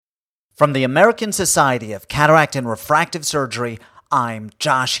From the American Society of Cataract and Refractive Surgery, I'm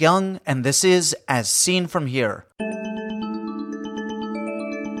Josh Young, and this is As Seen From Here.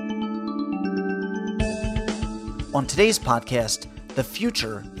 On today's podcast, the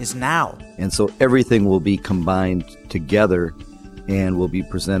future is now. And so everything will be combined together and will be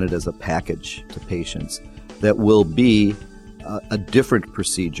presented as a package to patients that will be a different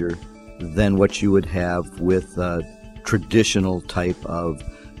procedure than what you would have with a traditional type of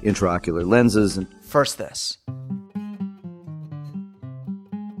intraocular lenses. First, this.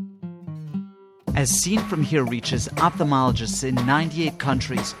 As Seen From Here reaches ophthalmologists in 98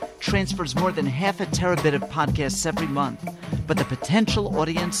 countries, transfers more than half a terabit of podcasts every month, but the potential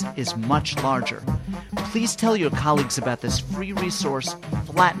audience is much larger. Please tell your colleagues about this free resource,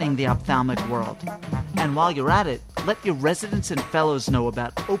 Flattening the Ophthalmic World. And while you're at it, let your residents and fellows know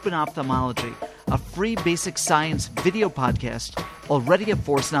about Open Ophthalmology, a free basic science video podcast already a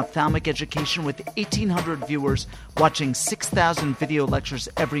force in ophthalmic education with 1,800 viewers watching 6,000 video lectures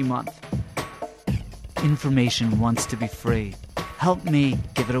every month. Information wants to be free. Help me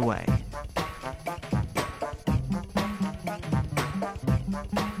give it away.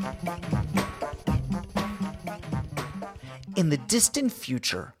 In the distant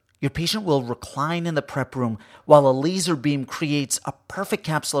future, your patient will recline in the prep room while a laser beam creates a perfect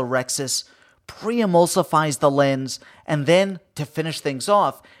capsulorhexis, pre-emulsifies the lens, and then, to finish things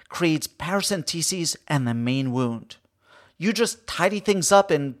off, creates paracenteses and the main wound. You just tidy things up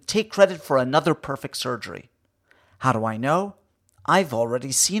and take credit for another perfect surgery. How do I know? I've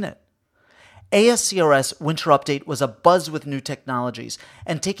already seen it. ASCRS Winter Update was abuzz with new technologies,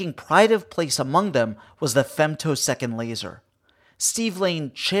 and taking pride of place among them was the femtosecond laser. Steve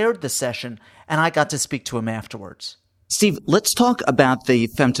Lane chaired the session, and I got to speak to him afterwards. Steve, let's talk about the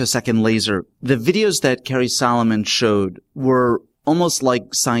femtosecond laser. The videos that Kerry Solomon showed were almost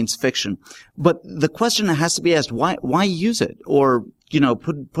like science fiction. But the question that has to be asked, why use it? Or,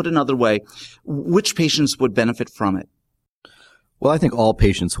 put another way, which patients would benefit from it? Well, I think all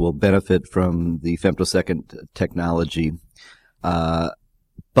patients will benefit from the femtosecond technology,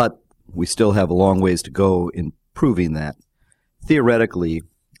 but we still have a long ways to go in proving that. Theoretically,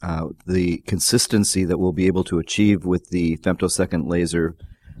 the consistency that we'll be able to achieve with the femtosecond laser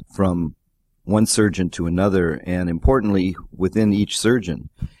from one surgeon to another, and importantly, within each surgeon,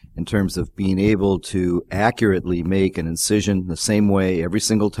 in terms of being able to accurately make an incision the same way every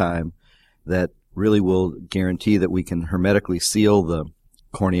single time, that really will guarantee that we can hermetically seal the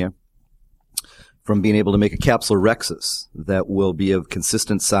cornea, from being able to make a capsulorhexis that will be of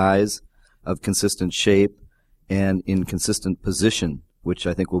consistent size, of consistent shape, and in consistent position, which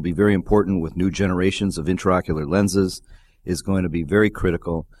I think will be very important with new generations of intraocular lenses, is going to be very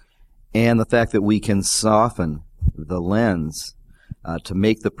critical. And the fact that we can soften the lens to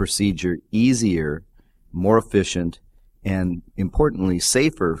make the procedure easier, more efficient, and importantly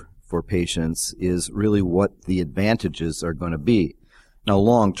safer for patients is really what the advantages are going to be. Now,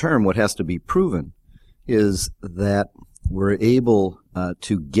 long term, what has to be proven is that we're able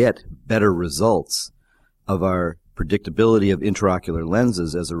to get better results of our predictability of intraocular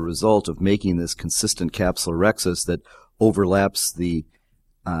lenses as a result of making this consistent capsulorhexis that overlaps the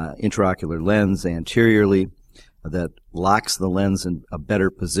intraocular lens anteriorly, that locks the lens in a better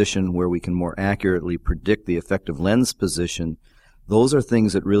position where we can more accurately predict the effective lens position. Those are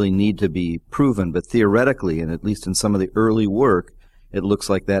things that really need to be proven, but theoretically, and at least in some of the early work, it looks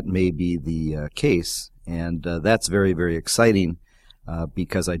like that may be the case. And that's very, very exciting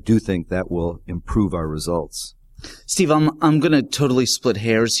because I do think that will improve our results. Steve, I'm going to totally split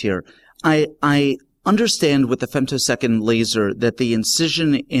hairs here. I understand with the femtosecond laser that the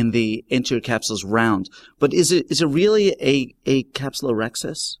incision in the anterior capsule is round, but is it really a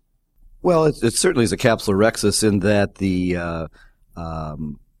capsulorhexis? Well, it certainly is a capsulorhexis in that the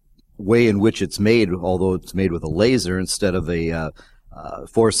way in which it's made, although it's made with a laser instead of a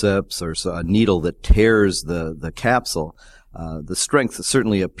forceps or a needle that tears the capsule, the strength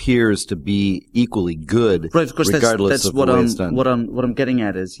certainly appears to be equally good, right? Of course, regardless that's of the way it's done. What I'm getting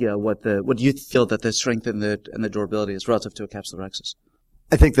at is, what do you feel that the strength and the durability is relative to a capsulorhexis?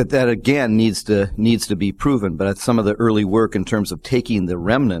 I think that again needs to be proven. But some of the early work in terms of taking the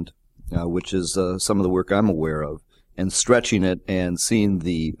remnant, which is some of the work I'm aware of, and stretching it and seeing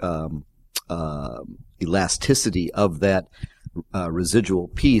the elasticity of that residual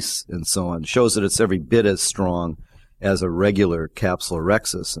piece and so on, shows that it's every bit as strong as a regular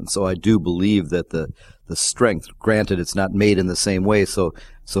capsulorhexis. And so I do believe that the strength, granted it's not made in the same way, so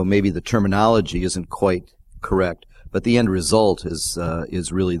maybe the terminology isn't quite correct, but the end result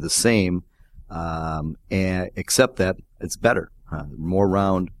is really the same, and except that it's better, more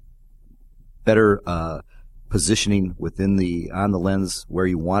round, better positioning on the lens where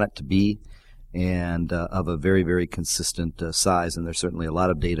you want it to be, and of a very, very consistent size. And there's certainly a lot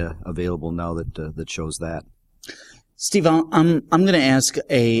of data available now that shows that. Steve, I'm going to ask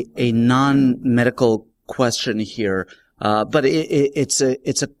a non-medical question here, but it's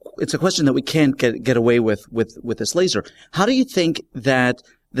a question that we can't get away with this laser. How do you think that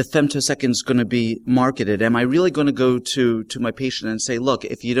the femtosecond is going to be marketed? Am I really going to go to my patient and say, look,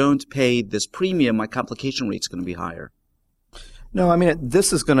 if you don't pay this premium, my complication rate is going to be higher? No, I mean,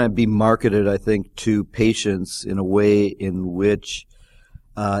 this is going to be marketed, I think, to patients in a way in which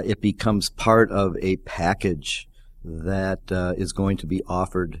it becomes part of a package that is going to be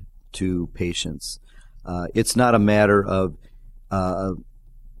offered to patients. It's not a matter of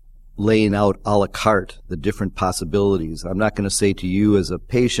laying out a la carte the different possibilities. I'm not going to say to you as a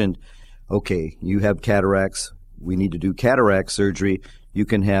patient, okay, you have cataracts, we need to do cataract surgery. You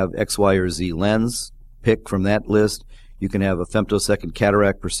can have X, Y, or Z lens, pick from that list. You can have a femtosecond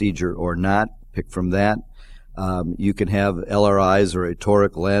cataract procedure or not, pick from that. You can have LRIs or a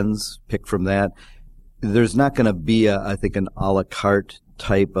toric lens, pick from that. There's not going to be, I think, an a la carte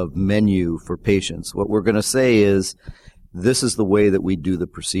type of menu for patients. What we're going to say is, this is the way that we do the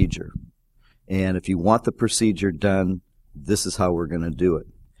procedure. And if you want the procedure done, this is how we're going to do it.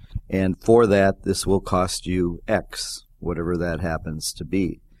 And for that, this will cost you X, whatever that happens to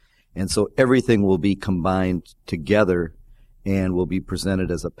be. And so everything will be combined together and will be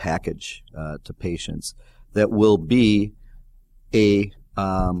presented as a package to patients that will be a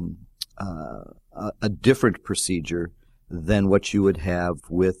different procedure than what you would have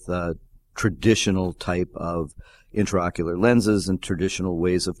with traditional type of intraocular lenses and traditional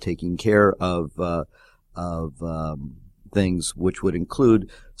ways of taking care of things, which would include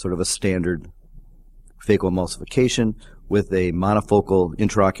sort of a standard phacoemulsification with a monofocal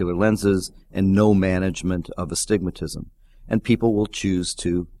intraocular lenses and no management of astigmatism. And people will choose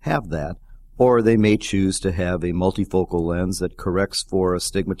to have that, or they may choose to have a multifocal lens that corrects for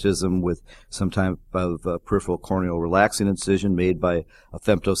astigmatism with some type of peripheral corneal relaxing incision made by a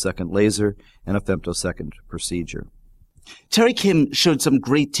femtosecond laser and a femtosecond procedure. Terry Kim showed some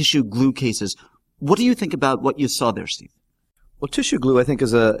great tissue glue cases. What do you think about what you saw there, Steve? Well, tissue glue, I think,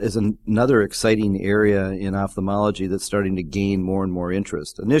 is another exciting area in ophthalmology that's starting to gain more and more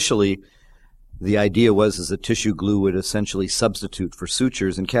interest. Initially, the idea was that tissue glue would essentially substitute for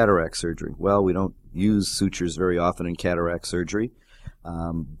sutures in cataract surgery. Well, we don't use sutures very often in cataract surgery,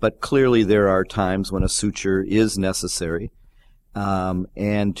 but clearly there are times when a suture is necessary,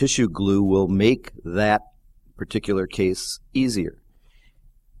 and tissue glue will make that particular case easier.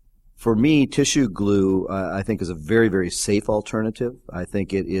 For me, tissue glue, I think, is a very, very safe alternative. I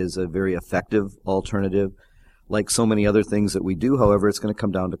think it is a very effective alternative. Like so many other things that we do, however, it's going to come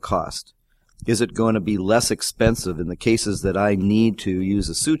down to cost. Is it going to be less expensive in the cases that I need to use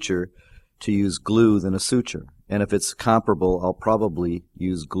a suture to use glue than a suture? And if it's comparable, I'll probably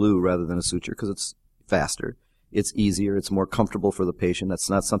use glue rather than a suture because it's faster, it's easier, it's more comfortable for the patient.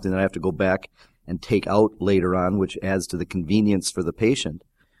 That's not something that I have to go back and take out later on, which adds to the convenience for the patient.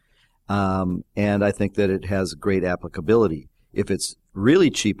 And I think that it has great applicability. If it's really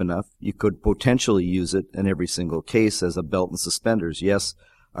cheap enough, you could potentially use it in every single case as a belt and suspenders. Yes,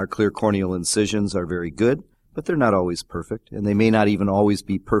 our clear corneal incisions are very good, but they're not always perfect, and they may not even always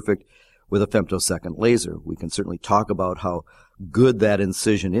be perfect with a femtosecond laser. We can certainly talk about how good that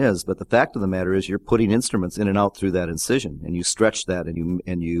incision is, but the fact of the matter is you're putting instruments in and out through that incision, and you stretch that,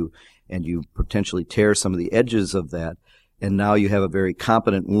 and you potentially tear some of the edges of that, and now you have a very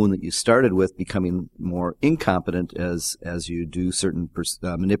competent wound that you started with becoming more incompetent as you do certain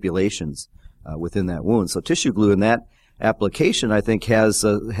manipulations within that wound. So tissue glue in that application, I think, has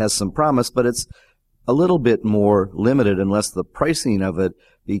some promise, but it's a little bit more limited unless the pricing of it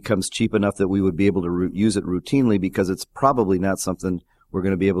becomes cheap enough that we would be able to use it routinely, because it's probably not something we're going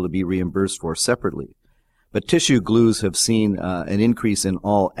to be able to be reimbursed for separately. But tissue glues have seen an increase in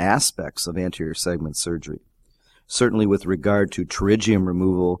all aspects of anterior segment surgery. Certainly with regard to pterygium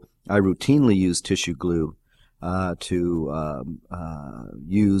removal, I routinely use tissue glue to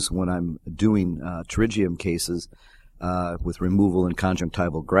use when I'm doing pterygium cases with removal and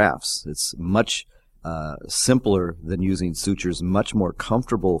conjunctival grafts. It's much simpler than using sutures, much more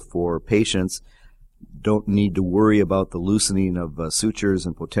comfortable for patients. Don't need to worry about the loosening of sutures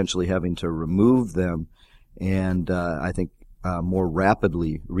and potentially having to remove them, and I think more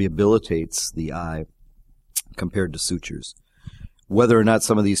rapidly rehabilitates the eye compared to sutures. Whether or not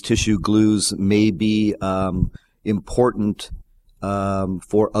some of these tissue glues may be important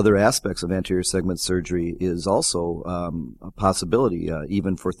for other aspects of anterior segment surgery is also a possibility,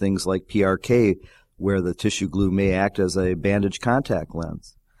 even for things like PRK, where the tissue glue may act as a bandage contact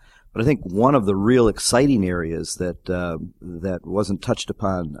lens. But I think one of the real exciting areas that wasn't touched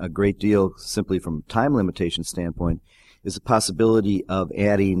upon a great deal simply from time limitation standpoint is the possibility of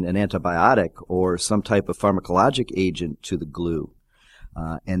adding an antibiotic or some type of pharmacologic agent to the glue.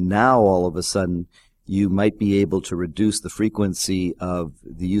 And now all of a sudden you might be able to reduce the frequency of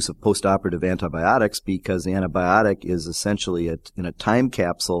the use of postoperative antibiotics because the antibiotic is essentially in a time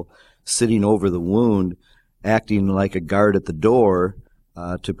capsule sitting over the wound, acting like a guard at the door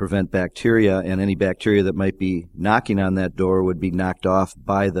to prevent bacteria, and any bacteria that might be knocking on that door would be knocked off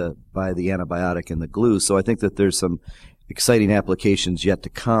by the antibiotic and the glue. So I think that there's some exciting applications yet to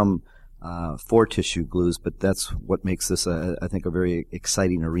come for tissue glues, but that's what makes this, I think, a very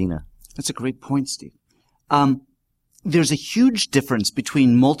exciting arena. That's a great point, Steve. There's a huge difference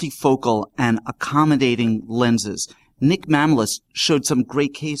between multifocal and accommodating lenses. Nick Mamalis showed some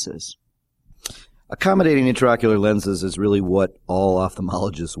great cases. Accommodating intraocular lenses is really what all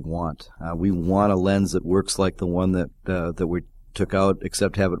ophthalmologists want. We want a lens that works like the one that we took out,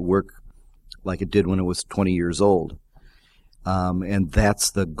 except have it work like it did when it was 20 years old. And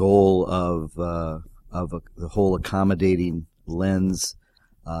that's the goal of the whole accommodating lens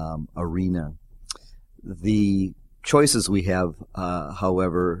arena. The choices we have,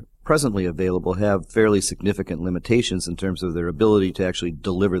 however, presently available have fairly significant limitations in terms of their ability to actually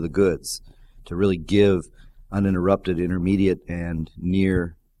deliver the goods, to really give uninterrupted intermediate and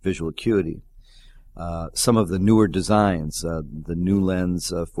near visual acuity. Some of the newer designs, the new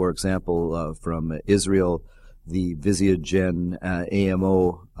lens, for example, from Israel, the Visiagen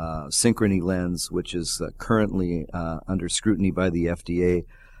AMO Synchrony lens, which is currently under scrutiny by the FDA,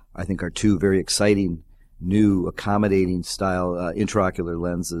 I think are two very exciting new accommodating style intraocular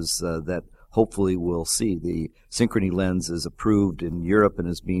lenses that hopefully we'll see. The Synchrony lens is approved in Europe and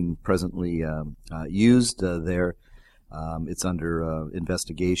is being presently used there. It's under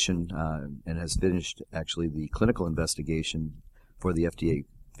investigation and has finished actually the clinical investigation for the FDA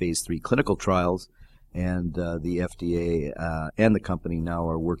Phase 3 clinical trials. And the FDA and the company now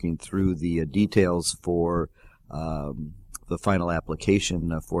are working through the details for the final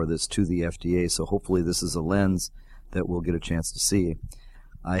application for this to the FDA. So hopefully this is a lens that we'll get a chance to see.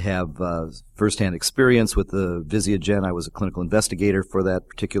 I have firsthand experience with the Visiagen. I was a clinical investigator for that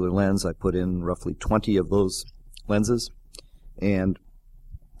particular lens. I put in roughly 20 of those lenses. And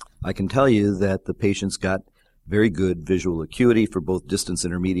I can tell you that the patients got very good visual acuity for both distance,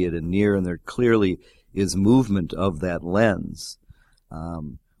 intermediate, and near, and there clearly is movement of that lens.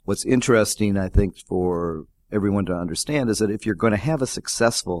 What's interesting, I think, for everyone to understand is that if you're going to have a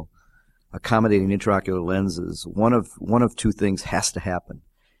successful accommodating intraocular lenses, one of two things has to happen.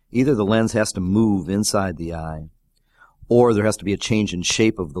 Either the lens has to move inside the eye, or there has to be a change in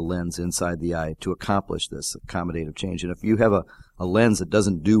shape of the lens inside the eye to accomplish this accommodative change. And if you have a lens that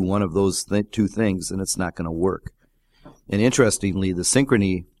doesn't do one of those two things, then it's not going to work. And interestingly, the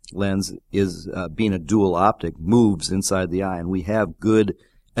Synchrony lens is being a dual optic, moves inside the eye, and we have good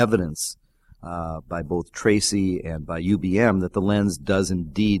evidence by both Tracy and by UBM that the lens does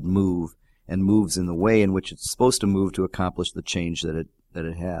indeed move and moves in the way in which it's supposed to move to accomplish the change that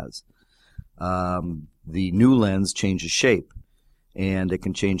it has. The new lens changes shape, and it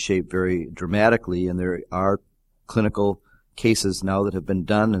can change shape very dramatically, and there are clinical cases now that have been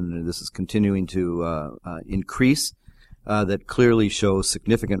done, and this is continuing to increase, that clearly show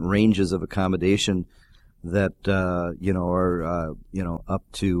significant ranges of accommodation that are up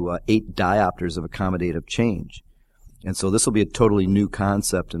to 8 diopters of accommodative change. And so this will be a totally new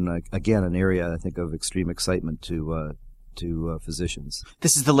concept, and again, an area I think of extreme excitement to physicians.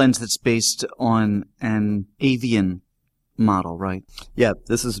 This is the lens that's based on an avian model, right? Yeah,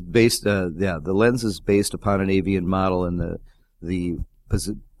 this is based. The lens is based upon an avian model, and the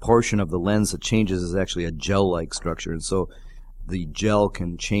portion of the lens that changes is actually a gel-like structure, and so the gel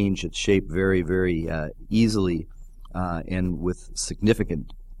can change its shape very, very easily, and with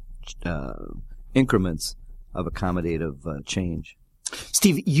significant increments of accommodative change.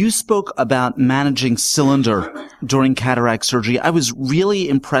 Steve, you spoke about managing cylinder during cataract surgery. I was really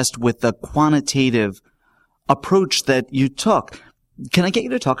impressed with the quantitative approach that you took. Can I get you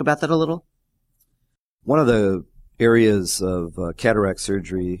to talk about that a little? One of the areas of cataract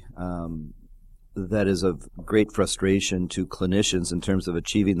surgery that is of great frustration to clinicians in terms of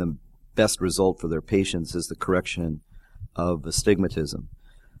achieving the best result for their patients is the correction of astigmatism.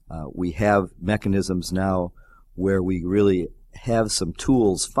 We have mechanisms now where we really have some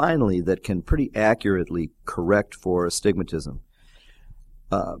tools finally that can pretty accurately correct for astigmatism.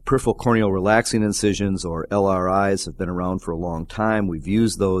 Peripheral corneal relaxing incisions, or LRIs, have been around for a long time. We've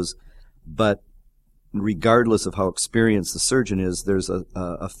used those, but regardless of how experienced the surgeon is, there's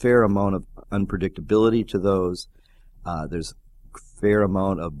a fair amount of unpredictability to those. There's a fair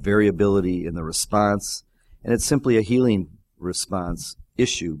amount of variability in the response, and it's simply a healing response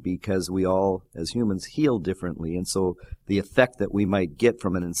issue because we all, as humans, heal differently, and so the effect that we might get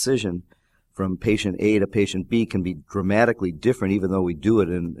from an incision from patient A to patient B can be dramatically different, even though we do it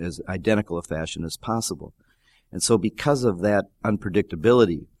in as identical a fashion as possible. And so because of that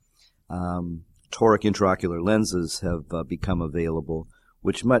unpredictability, toric intraocular lenses have become available,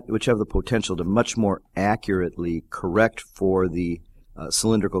 which have the potential to much more accurately correct for the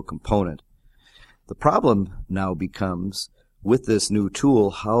cylindrical component. The problem now becomes, with this new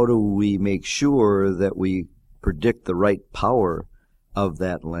tool, how do we make sure that we predict the right power of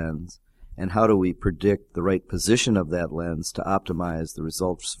that lens, and how do we predict the right position of that lens to optimize the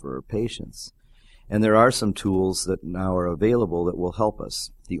results for our patients? And there are some tools that now are available that will help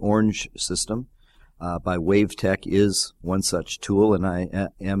us. The Orange system by WaveTech is one such tool, and I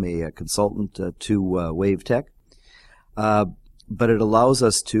am a consultant to WaveTech. But it allows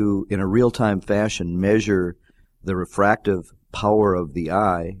us to, in a real-time fashion, measure the refractive power of the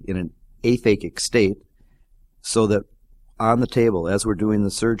eye in an aphakic state, so that on the table, as we're doing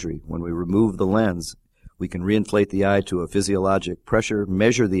the surgery, when we remove the lens, we can reinflate the eye to a physiologic pressure,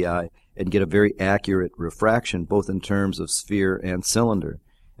 measure the eye, and get a very accurate refraction, both in terms of sphere and cylinder,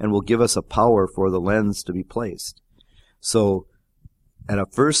 and will give us a power for the lens to be placed. So, at a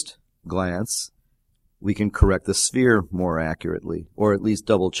first glance, we can correct the sphere more accurately, or at least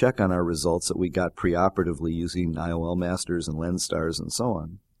double check on our results that we got preoperatively using IOL masters and lens stars and so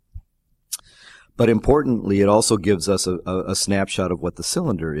on. But importantly, it also gives us a snapshot of what the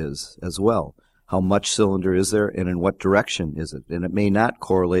cylinder is as well. How much cylinder is there, and in what direction is it? And it may not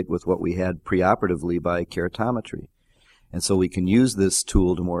correlate with what we had preoperatively by keratometry. And so we can use this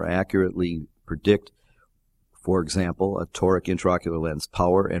tool to more accurately predict, for example, a toric intraocular lens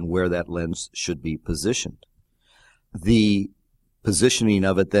power and where that lens should be positioned. The positioning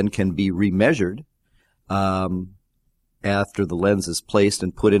of it then can be remeasured after the lens is placed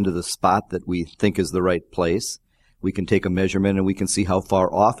and put into the spot that we think is the right place. We can take a measurement and we can see how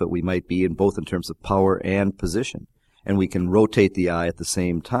far off it we might be, in both in terms of power and position. And we can rotate the eye at the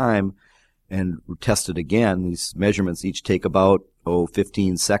same time and test it again. These measurements each take about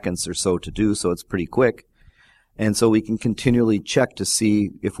 15 seconds or so to do, so it's pretty quick. And so we can continually check to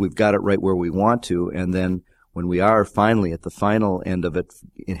see if we've got it right where we want to, and then when we are finally at the final end of it,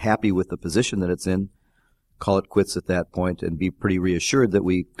 happy with the position that it's in, call it quits at that point and be pretty reassured that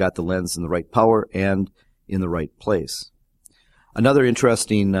we got the lens in the right power and in the right place. Another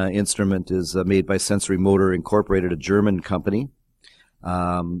interesting instrument is made by Sensory Motor Incorporated, a German company,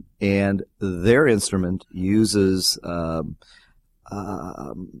 and their instrument uses,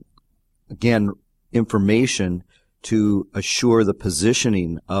 again, information to assure the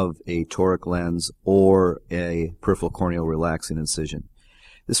positioning of a toric lens or a peripheral corneal relaxing incision.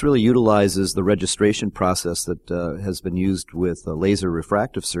 This really utilizes the registration process that has been used with laser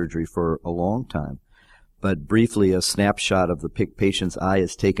refractive surgery for a long time. But briefly, a snapshot of the patient's eye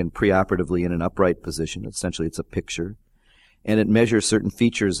is taken preoperatively in an upright position. Essentially, it's a picture. And it measures certain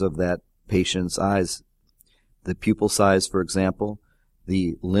features of that patient's eyes. The pupil size, for example,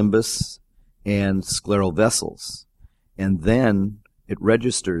 the limbus, and scleral vessels. And then it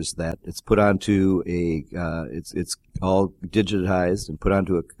registers that. It's put onto it's all digitized and put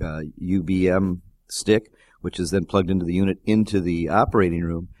onto a UBM stick, which is then plugged into the unit into the operating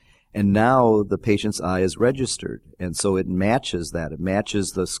room. And now the patient's eye is registered. And so it matches that. It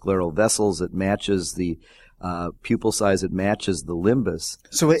matches the scleral vessels. It matches the pupil size. It matches the limbus.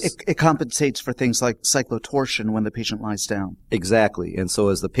 So it compensates for things like cyclotorsion when the patient lies down. Exactly. And so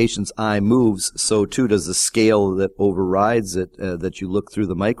as the patient's eye moves, so too does the scale that overrides it that you look through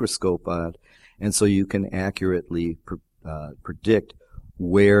the microscope on. And so you can accurately predict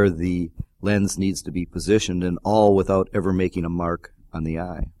where the lens needs to be positioned, and all without ever making a mark on the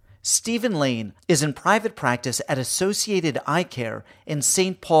eye. Stephen Lane is in private practice at Associated Eye Care in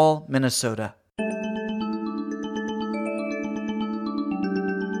St. Paul, Minnesota.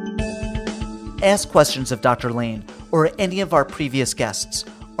 Ask questions of Dr. Lane or any of our previous guests,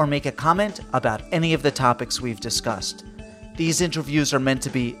 or make a comment about any of the topics we've discussed. These interviews are meant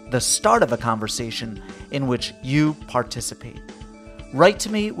to be the start of a conversation in which you participate. Write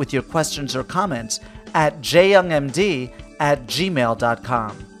to me with your questions or comments at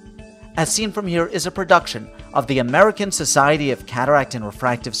jyoungmd@gmail.com. As Seen From Here is a production of the American Society of Cataract and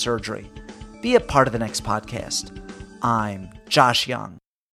Refractive Surgery. Be a part of the next podcast. I'm Josh Young.